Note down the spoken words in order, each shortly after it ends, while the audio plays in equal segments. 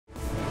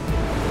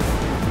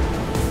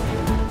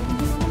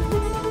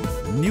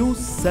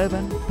News7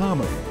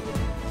 Tamil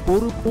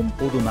பொறுப்பும்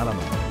பொது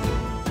நலமும்.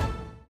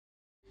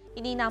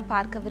 இனி நாம்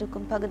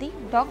பார்க்கவிருக்கும் பகுதி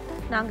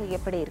டாக்டர் நாங்க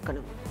எப்படி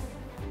இருக்கணும்.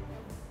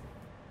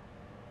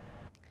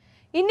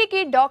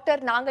 இன்னைக்கு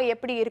டாக்டர் நாங்க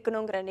எப்படி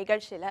இருக்கணுங்கிற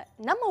நிகழ்ச்சியில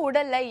நம்ம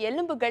உடல்ல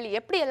எலும்புகள்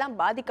எப்படியெல்லாம்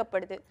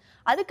பாதிக்கப்படுது,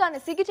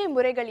 அதுக்கான சிகிச்சை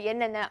முறைகள்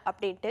என்னென்ன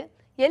அப்படின்ட்டு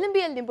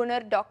எலும்பியல்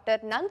நிபுணர்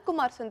டாக்டர்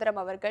நந்த்குமார்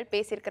சுந்தரம் அவர்கள்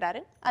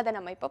பேசியிருக்கிறாரு. அதை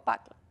நம்ம இப்போ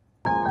பார்க்கலாம்.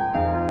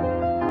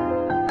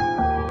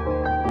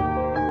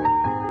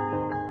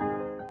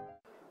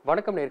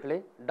 வணக்கம் நேயர்களே,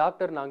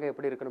 டாக்டர் நாங்க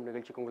எப்படி இருக்கணும்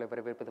நிகழ்ச்சிக்கு உங்களை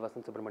வரவேற்பது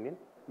வசந்த் சுப்பிரமணியன்.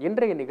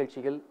 இன்றைய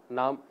நிகழ்ச்சியில்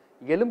நாம்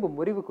எலும்பு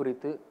முறிவு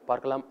குறித்து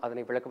பார்க்கலாம்.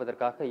 அதனை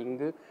விளக்குவதற்காக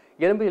இங்கு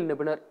எலும்பியல்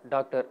நிபுணர்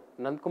டாக்டர்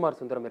நந்த்குமார்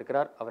சுந்தரம்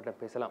இருக்கிறார். அவரிடம்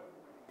பேசலாம்.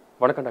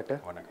 வணக்கம் டாக்டர்.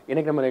 வணக்கம்.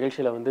 இன்னைக்கு நம்ம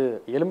நிகழ்ச்சியில்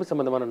எலும்பு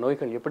சம்பந்தமான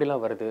நோய்கள்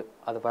எப்படிலாம் வருது,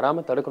 அது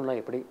வராமல் தடுக்கணும்னா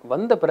எப்படி,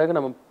 வந்த பிறகு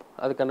நம்ம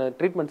அதுக்கான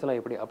ட்ரீட்மெண்ட்ஸ்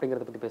எல்லாம் எப்படி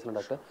அப்படிங்கிறத பற்றி பேசலாம்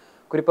டாக்டர்.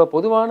 குறிப்பாக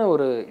பொதுவான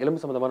ஒரு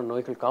எலும்பு சம்பந்தமான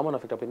நோய்கள் காமன்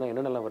அஃபெக்ட் அப்படின்னா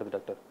என்னென்னலாம் வருது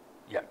டாக்டர்?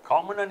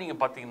 காமனாக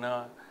நீங்கள் பார்த்தீங்கன்னா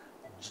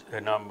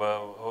நம்ம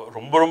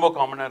ரொம்ப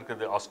காமனாக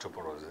இருக்குது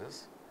ஆஸ்டியோபோரோசிஸ்.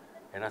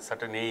 ஏன்னா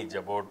சர்டன் ஏஜ்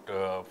அபவுட்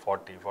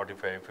 40,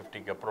 45,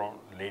 50க்கு அப்புறம்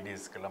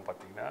லேடிஸ்க்கெல்லாம்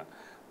பார்த்தீங்கன்னா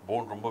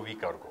போன் ரொம்ப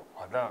வீக்காக இருக்கும்.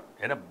 அதான்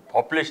ஏன்னா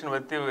பாப்புலேஷன்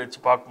வச்சு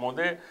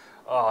பார்க்கும்போது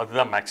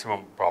அதுதான்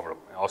மேக்ஸிமம்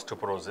ப்ராப்ளம்.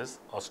 ஆஸ்டியோபோரோசிஸ்,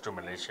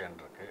 ஆஸ்டியோமெலேஷியன்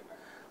இருக்குது.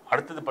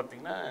 அடுத்தது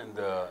பார்த்திங்கன்னா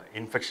இந்த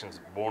இன்ஃபெக்ஷன்ஸ்,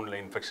 போனில்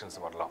இன்ஃபெக்ஷன்ஸ்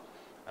வரலாம்.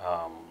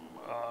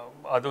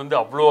 அது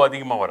அவ்வளோ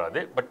அதிகமாக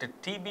வராது. பட்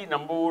டிபி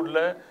நம்ம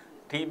ஊரில்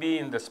டிபி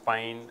இந்த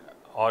ஸ்பைன்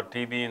ஆர்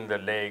டிபி இந்த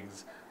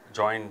லெக்ஸ்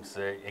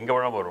ஜாயின்ட்ஸு எங்கே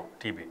வேணால் வரும்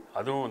டிபி.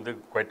 அதுவும்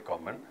குவைட்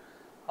காமன்.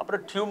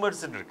 அப்புறம்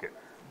டியூமர்ஸ் இருக்குது.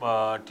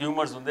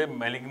 டியூமர்ஸ்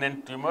மெலிக்னன்ட்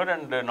டியூமர்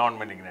அண்ட் நான்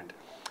மெலிக்னன்ட்.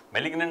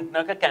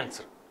 மெலிக்னன்ட்னாக்கா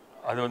கேன்சர்.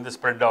 அது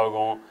ஸ்ப்ரெட்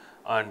ஆகும்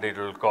and it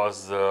will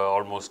cause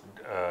almost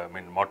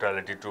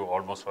mortality to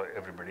almost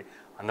everybody.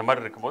 அந்த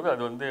மாதிரி இருக்கும்போது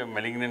அது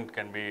malignant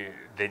can be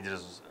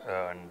dangerous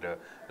and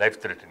life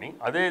threatening.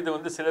 அதே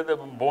இது சிலது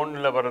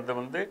போனில்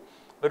வர்றது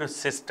ஒரு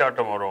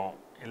சிஸ்டாட்டம் வரும்,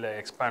 இல்லை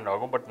எக்ஸ்பேண்ட்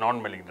ஆகும். பட் நான்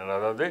மெலிக்னன்ட்,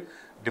 அதாவது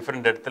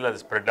டிஃப்ரெண்ட் இடத்துல அது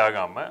ஸ்ப்ரெட்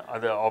ஆகாமல்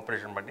அதை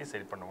ஆப்ரேஷன் பண்ணி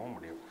சரி பண்ணவும்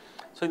முடியும்.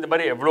 ஸோ இந்த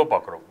மாதிரி எவ்வளோ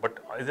பார்க்குறோம். பட்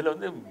இதில்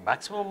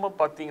மேக்ஸிமமாக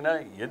பார்த்தீங்கன்னா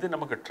எது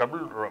நமக்கு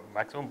ட்ரபிள்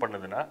மேக்ஸிமம்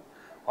பண்ணுதுன்னா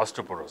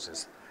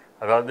ஆஸ்டியோபோரோசிஸ்.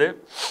 அதாவது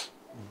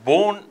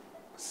போன்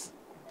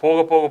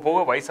போக போக போக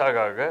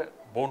வயசாக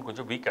போன்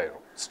கொஞ்சம் வீக்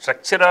ஆகிரும்.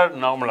 ஸ்ட்ரக்சராக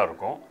நார்மலாக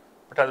இருக்கும்,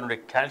 பட் அதனுடைய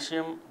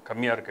கால்சியம்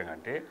கம்மியாக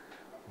இருக்குங்காட்டி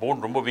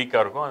போன் ரொம்ப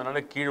வீக்காக இருக்கும்.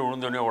 அதனால் கீழே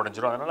விழுந்தோடனே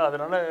உடஞ்சிரும்.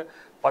 அதனால்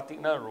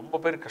பார்த்திங்கன்னா ரொம்ப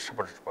பேர்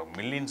கஷ்டப்பட்டுருப்பாங்க.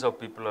 Millions of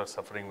people are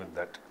suffering with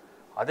that.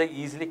 அதை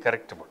ஈஸிலி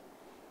கரெக்டபிள்.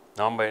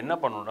 நாம் என்ன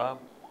பண்ணோம்னா,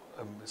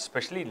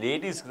 ஸ்பெஷலி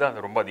லேடிஸ்க்கு தான்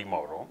அது ரொம்ப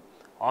அதிகமாக வரும்.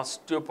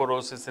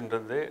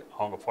 ஆஸ்டியோபோரோசிஸ்ன்றது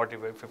அவங்க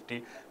 45, 50,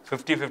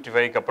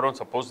 55க்கு அப்புறம்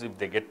suppose if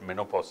they get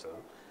menopausal,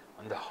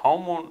 அந்த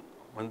ஹார்மோன்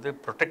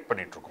ப்ரொடெக்ட்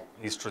பண்ணிகிட்ருக்கோம்,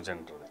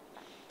 ஈஸ்ட்ரோஜன்ன்றது.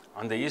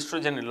 அந்த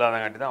ஈஸ்ட்ரோஜன்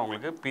இல்லாதங்காட்டி தான்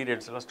அவங்களுக்கு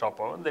பீரியட்ஸ் எல்லாம்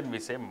ஸ்டாப் ஆகும். Then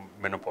we say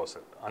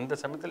menopausal. அந்த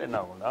சமயத்தில் என்ன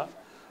ஆகும்னா,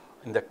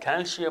 இந்த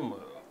கால்சியம்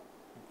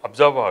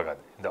அப்சார்வ்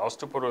ஆகாது. இந்த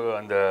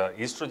அந்த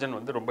ஈஸ்ட்ரோஜன்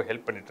ரொம்ப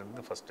ஹெல்ப் பண்ணிட்டு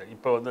இருந்தது ஃபஸ்ட்டு.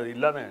 இப்போ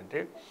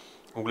இல்லாதங்காட்டி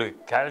உங்களுக்கு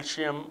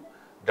கால்சியம்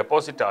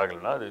டெபாசிட்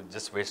ஆகலைன்னா அது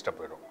ஜஸ்ட் வேஸ்ட்டாக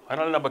போயிடும்.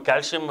 அதனால் நம்ம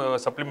கால்சியம்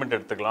சப்ளிமெண்ட்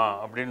எடுத்துக்கலாம்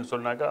அப்படின்னு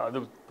சொன்னாக்கா அது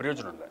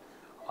பிரயோஜனம் இல்லை.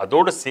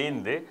 அதோடு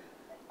சேர்ந்து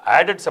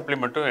ஆடட்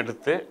சப்ளிமெண்ட்டும்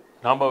எடுத்து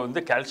நாம்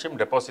கால்சியம்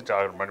டெபாசிட்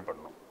ஆகிற மாதிரி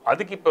பண்ணணும்.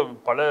 அதுக்கு இப்போ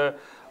பல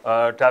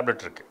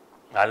டேப்லெட் இருக்குது.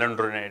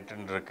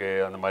 அலண்ட்ரோனேட்னு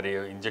இருக்குது, அந்த மாதிரி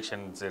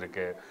இன்ஜெக்ஷன்ஸ்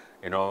இருக்குது.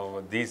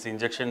 தீஸ்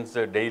இன்ஜெக்ஷன்ஸ்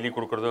டெய்லி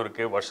கொடுக்குறதும்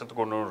இருக்குது,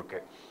 வருஷத்துக்கு ஒன்றும்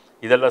இருக்குது.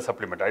 இதெல்லாம்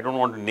supplement. I don't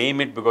want to name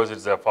it because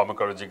it's a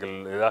pharmacological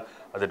இதாக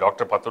அது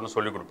டாக்டர் பார்த்தோன்னு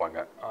சொல்லிக் கொடுப்பாங்க.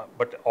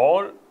 But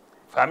all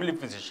family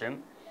physician,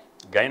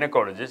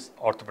 gynaecologist,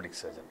 orthopaedic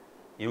surgeon,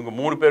 இவங்க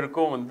 3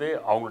 பேருக்கும்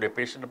அவங்களுடைய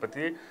பேஷண்ட்டை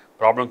பற்றி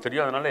ப்ராப்ளம்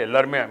தெரியும். அதனால்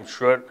எல்லாருமே ஐம்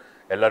ஷுவர்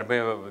எல்லாருமே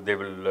they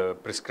will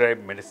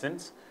prescribe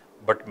medicines.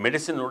 But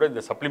மெடிசினோட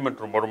இந்த சப்ளிமெண்ட்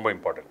ரொம்ப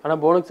இம்பார்ட்டன்ட். ஆனால்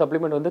போனுக்கு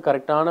சப்ளிமெண்ட்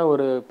கரெக்டான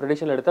ஒரு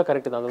ப்ரெடிஷன் எடுத்தால்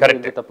கரெக்ட் தான்,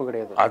 கரெக்ட், தப்பு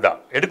கிடையாது. அதான்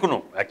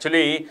எடுக்கணும்.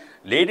 ஆக்சுவலி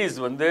லேடிஸ்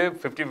 50,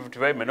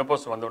 55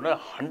 மெனோபாஸ் வந்தோடனே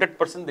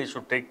 100% they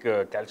should take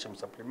calcium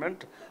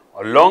supplement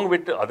along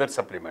with other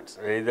supplements,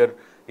 either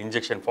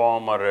injection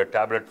form or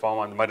tablet form.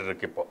 அந்த மாதிரி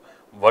இருக்குது. இப்போ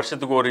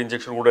வருஷத்துக்கு ஒரு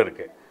இன்ஜெக்ஷன் கூட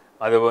இருக்குது.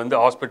 அது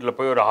ஹாஸ்பிட்டலில்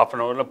போய் ஒரு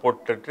 1/2 hourல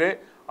போட்டுட்டு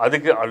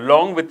அதுக்கு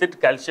along with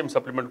it calcium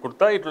supplement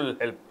கொடுத்தா இட் வில்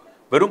ஹெல்ப்.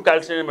 வெறும்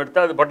கால்சியம்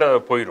எடுத்தால் அது பட்டு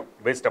போயிடும்,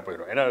 வேஸ்ட்டாக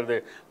போயிடும். ஏன்னா அது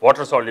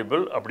வாட்டர்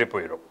சால்யூபிள், அப்படியே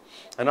போயிடும்.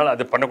 அதனால்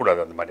அது பண்ணக்கூடாது.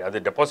 அந்த மாதிரி அது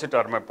டெபாசிட்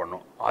ஆகிற மாதிரி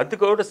பண்ணும்.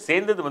 அதுக்கோட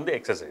சேர்ந்தது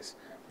எக்ஸசைஸ்.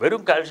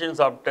 வெறும் கால்சியம்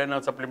சாப்பிட்டேன்,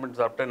 நான் சப்ளிமெண்ட்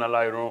சாப்பிட்டேன்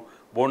நல்லா ஆயிரும்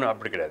போன்,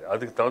 அப்படி கிடையாது.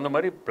 அதுக்கு தகுந்த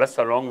மாதிரி plus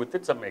along with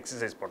it some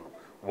exercise பண்ணணும்.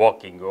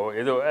 வாக்கிங்கோ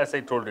ஏதோ ஆஸ்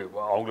ஐ டோல்டு,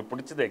 அவங்களுக்கு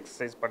பிடிச்சதை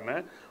எக்ஸசைஸ்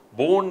பண்ண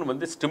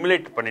போன்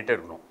ஸ்டிமுலேட் பண்ணிகிட்டே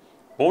இருக்கணும்.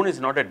 Phone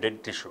is not a dead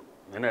tissue.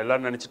 ஏன்னா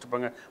எல்லோரும் நினச்சிட்டு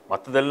இருப்பாங்க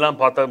மற்றதெல்லாம்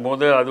பார்த்தா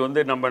போது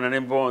அது நம்ம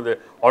நினைப்போம் அது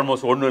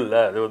ஆல்மோஸ்ட் ஒன்றும்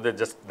இல்லை, அது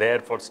ஜஸ்ட்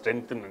தேர் ஃபார்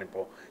ஸ்ட்ரென்த்துன்னு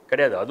நினைப்போம்.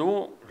 கிடையாது.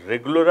 அதுவும்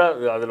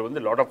ரெகுலராக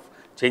அதில் lot of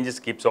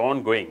changes keeps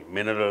on going.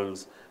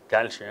 Minerals,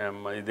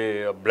 calcium, இது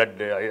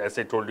blood, as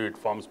I told you it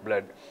forms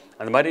blood.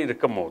 அந்த மாதிரி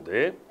இருக்கும் போது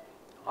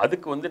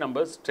அதுக்கு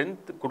நம்ம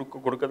ஸ்ட்ரென்த்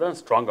கொடுக்க தான்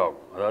ஸ்ட்ராங்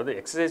ஆகும். அதாவது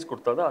எக்ஸசைஸ்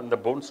கொடுத்தா தான் அந்த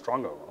போன்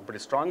ஸ்ட்ராங் ஆகும். அப்படி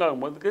ஸ்ட்ராங்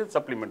ஆகும்போதுக்கு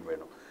சப்ளிமெண்ட்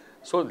வேணும்.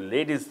 ஸோ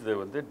லேடிஸ்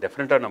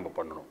டெஃபினட்டாக நம்ம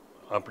பண்ணணும்.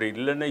 அப்படி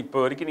இல்லைன்னா இப்போ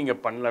வரைக்கும்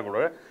நீங்கள் பண்ணலாம் கூட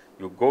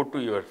you go to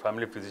your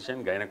family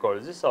physician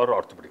gynaecologist R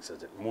orthopaedic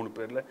surgeon 3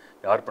 பேரில்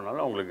யார்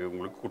பண்ணாலும்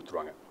உங்களுக்கு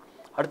கொடுத்துருவாங்க.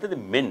 அடுத்தது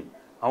மென்,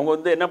 அவங்க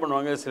வந்து என்ன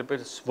பண்ணுவாங்க, சில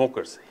பேர்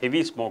ஸ்மோக்கர்ஸ்,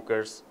 ஹெவி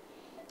ஸ்மோக்கர்ஸ்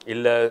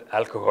இல்லை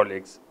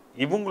ஆல்கஹாலிக்ஸ்,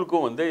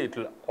 இவங்களுக்கும் வந்து it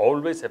will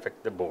always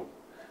effect the phone.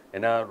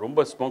 ஏன்னா ரொம்ப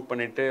ஸ்மோக்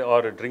பண்ணிவிட்டு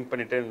ஆர் ட்ரிங்க்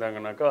பண்ணிகிட்டே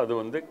இருந்தாங்கனாக்கா அது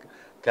வந்து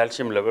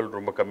கால்சியம் லெவல்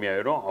ரொம்ப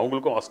கம்மியாயிடும்.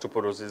 அவங்களுக்கும்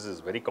ஆஸ்டோபோரோசிஸ்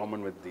is very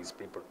common with these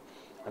people.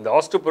 அந்த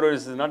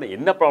ஆஸ்டோபோரோசிஸ்னால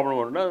என்ன ப்ராப்ளம்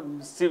வரும்னா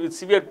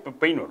சிவியர்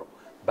பெயின் வரும்,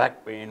 பேக்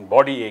பெயின்,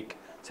 பாடி ஏக்.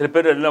 சில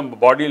பேர் எல்லாம்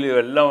பாடியில்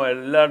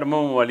எல்லா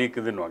இடமும்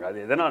வலிக்குதுன்னுவாங்க. அது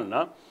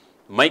எதனால்னா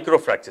மைக்ரோ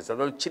ஃப்ராக்சர்ஸ்,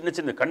 அதாவது சின்ன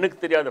சின்ன கண்ணுக்கு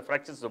தெரியாத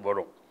ஃப்ராக்சர்ஸ்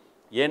வரும்.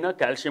 ஏன்னா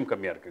கால்சியம்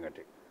கம்மியாக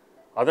இருக்குங்காட்டி.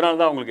 அதனால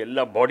தான் அவங்களுக்கு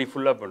எல்லா பாடி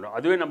ஃபுல்லாக பண்ணும்.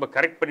 அதுவே நம்ம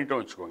கரெக்ட்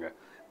பண்ணிட்டோம் வச்சுக்கோங்க,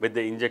 வித்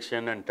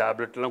இன்ஜெக்ஷன் அண்ட்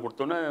டேப்லெட்லாம்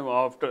கொடுத்தோன்னா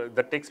after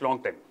that takes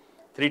long time,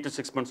 3 to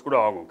 6 months கூட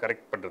ஆகும்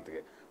கரெக்ட்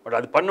பண்ணுறதுக்கு. பட்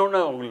அது பண்ணோன்னே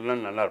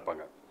அவங்களுக்குலாம் நல்லா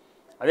இருப்பாங்க.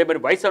 அதே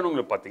மாதிரி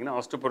வயசானவங்களுக்கு பார்த்தீங்கன்னா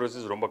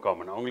ஆஸ்டோபோரோசிஸ் ரொம்ப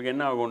காமன். அவங்களுக்கு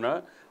என்ன ஆகும்னா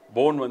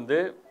போன் வந்து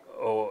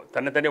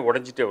தன்னைத்தானே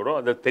உடஞ்சிட்டே வரும்,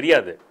 அது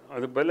தெரியாது.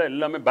 அது பதில்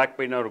எல்லாமே பேக்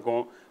பெயினாக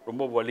இருக்கும்,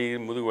 ரொம்ப வலி,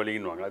 முதுகு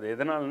வலின்னுவாங்க. அது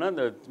எதனால்னா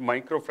இந்த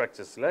மைக்ரோ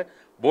ஃப்ராக்சர்ஸில்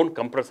போன்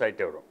கம்ப்ரஸ்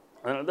ஆகிட்டே வரும்.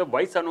 அதனால தான்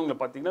வயசானவங்களை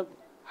பார்த்தீங்கன்னா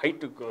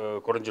ஹைட்டு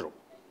குறைஞ்சிரும்.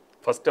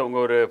 ஃபஸ்ட்டு அவங்க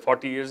ஒரு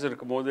 40 years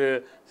இருக்கும்போது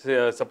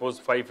சப்போஸ்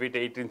 5 feet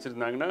 8 inches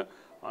இருந்தாங்கன்னா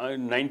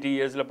 90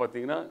 yearsல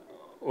பார்த்தீங்கன்னா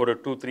ஒரு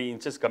 2-3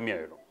 inches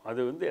கம்மியாகிடும். அது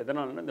வந்து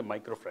எதனாலனா இந்த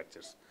மைக்ரோ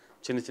ஃப்ராக்சர்ஸ்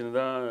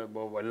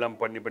சின்னதாக எல்லாம்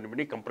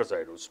பண்ணி கம்ப்ரஸ்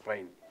ஆகிடும்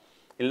ஸ்பைன்,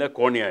 இல்லை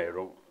கோனி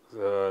ஆகிடும்,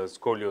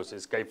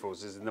 ஸ்கோலியோசிஸ்,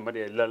 கைஃபோசிஸ், இந்த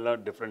மாதிரி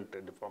எல்லாம் டிஃப்ரெண்ட்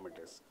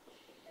டிஃபார்மிட்டிஸ்.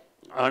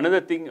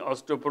 அனதர் திங்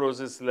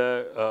ஆஸ்டோபோரோசிஸில்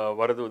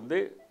வர்றது வந்து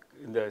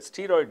இந்த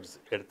ஸ்டீராய்ட்ஸ்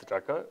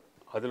எடுத்துட்டாக்கா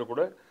அதில்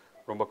கூட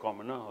ரொம்ப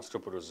காமனாக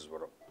ஆஸ்டோபோரோசிஸ்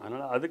வரும்.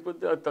 அதனால் அதுக்கு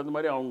வந்து அது தகுந்த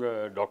மாதிரி அவங்க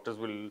doctors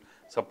will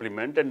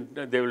supplement and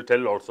they will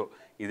tell also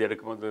இது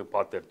எடுக்கும்போது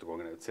பார்த்து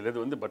எடுத்துக்கோங்க. சிலது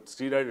வந்து பட்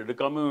ஸ்டீராய்டு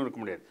எடுக்காமல் இருக்க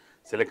முடியாது.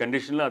 சில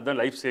கண்டிஷனில்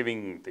அதுதான் லைஃப்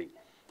சேவிங் திங்.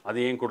 அது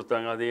ஏன்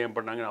கொடுத்தாங்க, அது ஏன்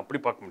பண்ணாங்க அப்படி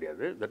பார்க்க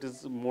முடியாது. That is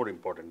more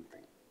important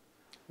thing.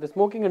 இந்த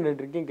ஸ்மோக்கிங் அண்ட்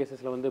ட்ரிங்கிங்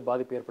கேசஸில் வந்து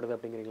பாதிப்பு ஏற்படுது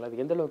அப்படிங்கிறீங்களா?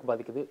 அது எந்த அளவுக்கு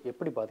பாதிக்குது,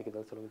 எப்படி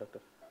பாதிக்குது சொல்லுங்கள்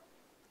டாக்டர்.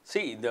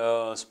 இந்த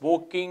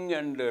ஸ்மோக்கிங்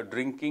அண்ட்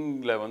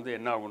ட்ரிங்கிங்கில் வந்து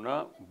என்ன ஆகுன்னா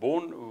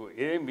போன்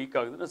ஏன் வீக்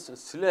ஆகுதுன்னா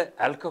சில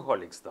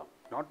ஆல்கஹாலிக்ஸ் தான்,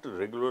 நாட்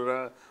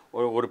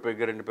ரெகுலராக ஒரு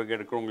பெக்கு 2 பெக்கு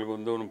எடுக்கிறவங்களுக்கு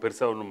வந்து ஒன்றும்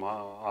பெருசாக ஒன்றும்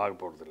ஆக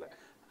போகிறதில்ல.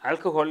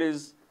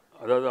 ஆல்கஹாலிஸ்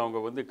அதாவது அவங்க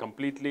வந்து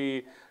கம்ப்ளீட்லி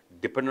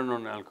டிபெண்ட்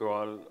ஆன்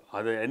ஆல்கஹால்.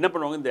 அது என்ன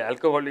பண்ணுவாங்க, இந்த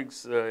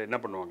ஆல்கஹாலிக்ஸ் என்ன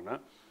பண்ணுவாங்கன்னா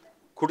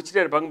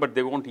குடிச்சிட்டே இருப்பாங்க, but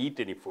they won't eat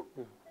any food.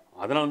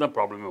 அதனால தான்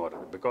ப்ராப்ளமே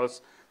வருது. Because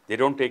they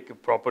don't take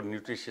proper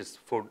nutritious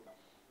food.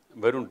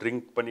 வெறும்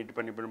ட்ரிங்க்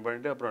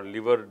பண்ணிட்டு அப்புறம்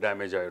லிவர்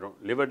டேமேஜ் ஆகிடும்.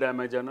 லிவர்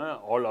டேமேஜ் ஆனால்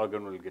all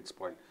organ will get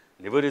spoil.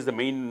 Liver is the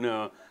main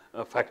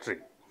factory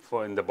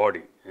for in the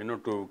body,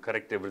 to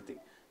correct every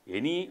thing.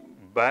 Any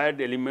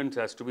bad elements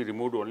has to be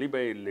removed only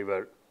by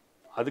liver.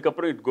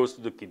 அதுக்கப்புறம் it goes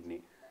to the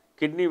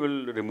kidney will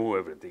remove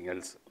every thing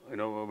else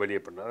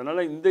வெளியே பண்ணுறது.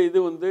 அதனால் இந்த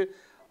இது வந்து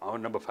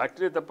அவன் நம்ம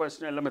ஃபேக்ட்ரியை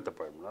தப்பாச்சுன்னா எல்லாமே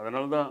தப்பாகிடும்.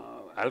 அதனால தான்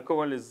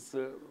alcohol is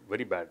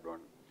very bad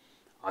one.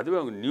 அதுவே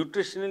அவங்க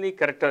நியூட்ரிஷனலி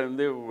கரெக்டாக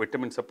இருந்து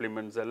விட்டமின்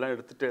சப்ளிமெண்ட்ஸ் எல்லாம்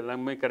எடுத்துகிட்டு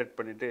எல்லாமே கரெக்ட்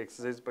பண்ணிவிட்டு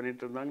எக்ஸசைஸ்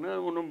பண்ணிட்டு இருந்தாங்கன்னா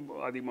ஒன்றும்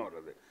அதிகமாக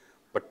வராது.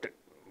 But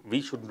we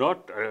should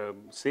not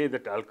say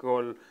that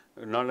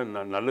ஆல்கஹால்னால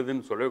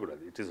நல்லதுன்னு சொல்லவே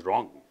கூடாது. It is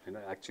wrong,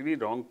 actually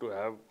wrong to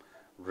have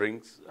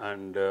drinks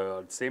and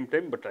at same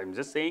time. But I am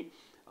just saying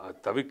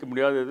தவிர்க்க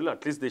முடியாத இதில்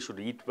at least they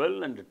should eat well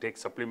and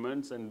take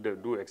supplements and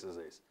two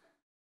exercise.